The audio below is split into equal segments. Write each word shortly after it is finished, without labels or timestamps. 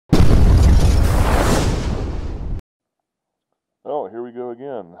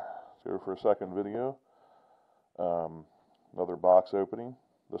Let's go for a second video. Another box opening.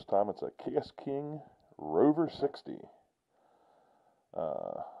 This time it's a Kast Rover 60.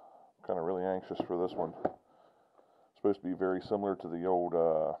 Kind of really anxious for this one. It's supposed to be very similar to the old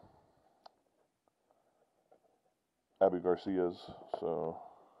Abu Garcias, so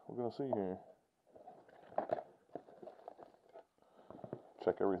we're going to see here.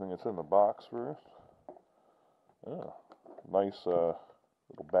 Check everything that's in the box first. Oh, nice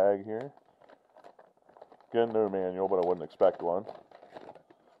little bag here. Again, no manual, but I wouldn't expect one.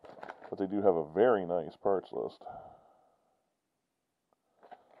 But they do have a very nice parts list.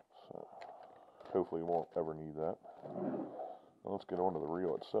 So, hopefully we won't ever need that. Now let's get on to the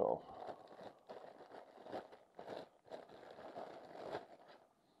reel itself.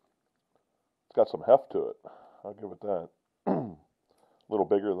 It's got some heft to it. I'll give it that. A little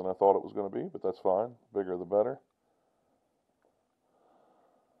bigger than I thought it was going to be, but that's fine. Bigger the better.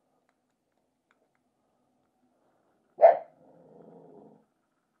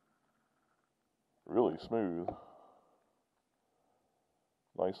 Really smooth.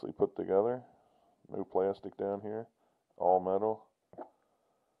 Nicely put together. No plastic down here. All metal.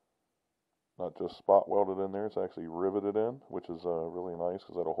 Not just spot welded in there, it's actually riveted in, which is really nice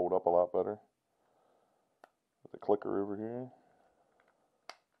because that'll hold up a lot better. The clicker over here.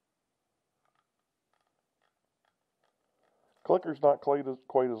 Clicker's not quite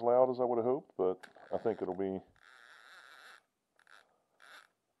as loud as I would have hoped, but I think it'll be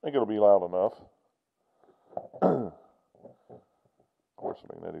loud enough. Of course,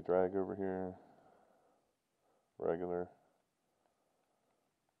 a magnetic drag over here. Regular.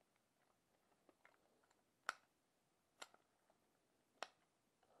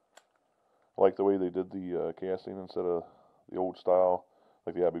 I like the way they did the casting instead of the old style,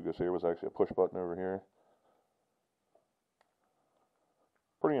 like the Abu Garcia was actually a push button over here.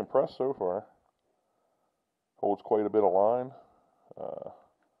 Pretty impressed so far. Holds quite a bit of line. I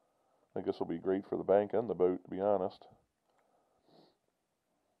think this will be great for the bank and the boat, to be honest.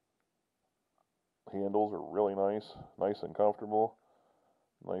 Handles are really nice and comfortable.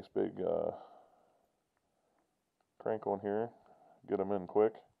 Nice big crank on here. Get them in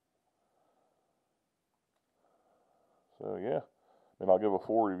quick. So yeah, and I'll give a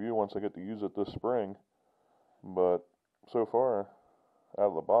full review once I get to use it this spring. But so far, out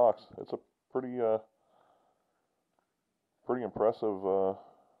of the box, it's a pretty impressive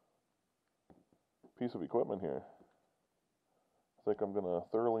piece of equipment here. I think I'm gonna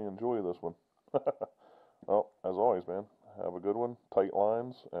thoroughly enjoy this one. Well, as always, man, have a good one. Tight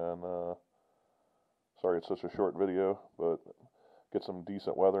lines, and sorry it's such a short video, but get some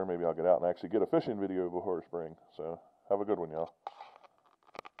decent weather. Maybe I'll get out and actually get a fishing video before spring. So have a good one, y'all.